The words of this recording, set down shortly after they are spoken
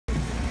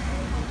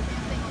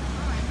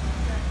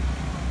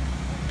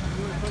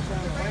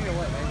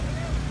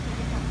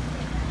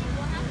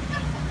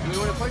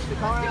the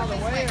car out of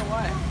the way or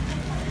what?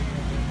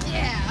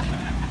 Yeah.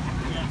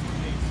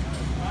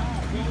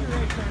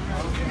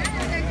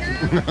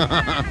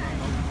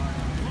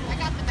 I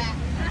got the back.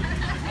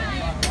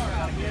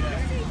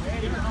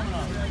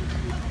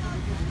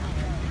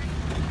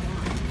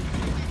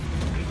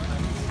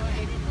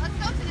 Let's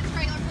go to the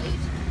trailer,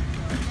 please.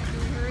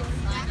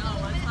 I know,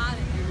 it's hot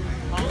in here.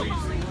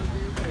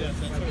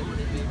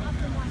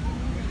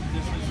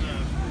 This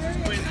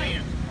is Quinn's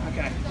aunt.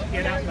 Okay,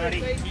 get out,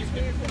 buddy.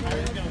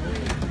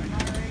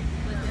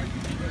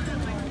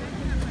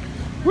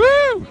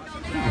 Woo!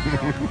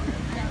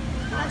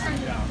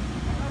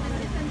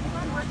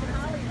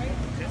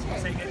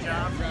 Say good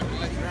job.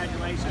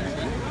 Congratulations.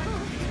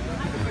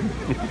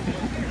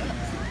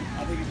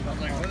 I think he's about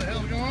like, what the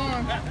hell's going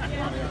on?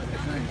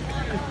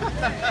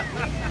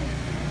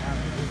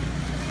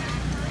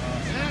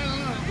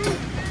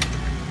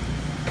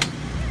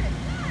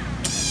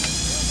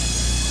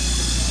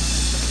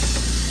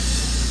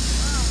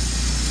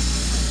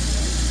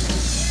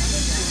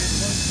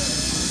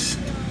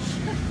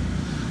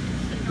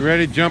 You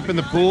ready to jump in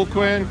the pool,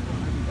 Quinn?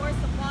 Pour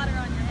some water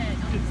on your head.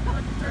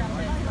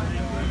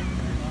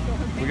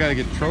 We gotta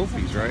get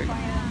trophies, right?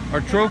 Our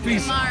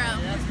trophies. Tomorrow.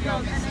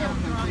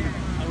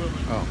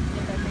 Oh.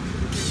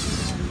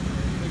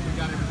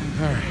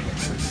 All right.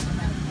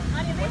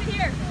 Honey, leave it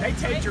here. They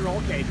taped your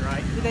old cage,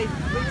 right? Did they?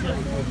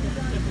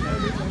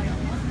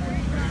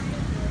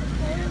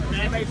 Did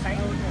anybody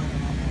paint?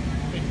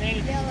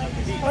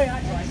 Oh yeah, I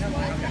know.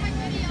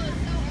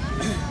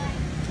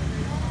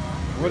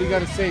 What do you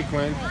gotta say,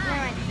 Quinn?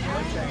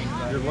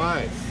 You're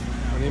live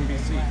on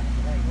NBC.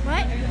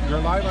 What? You're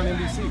live on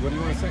NBC. What do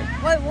you want to say?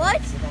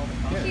 What?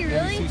 Yeah, You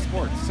really? NBC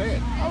Sports. Say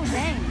it. Oh,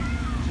 dang.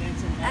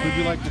 Who'd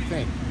you like to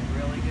thank?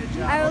 Really good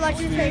job. I would like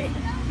to thank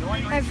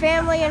my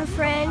family and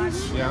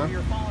friends. Yeah.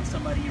 You're following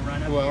somebody, you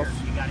run up Who else?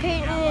 here, you gotta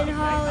Peyton get down and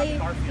low, Holly.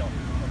 Garfield.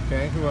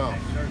 Okay. Who else?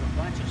 There's a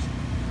bunch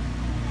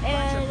of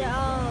And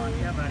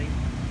yeah, buddy.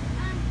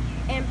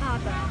 and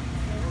Papa.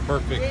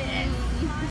 Perfect.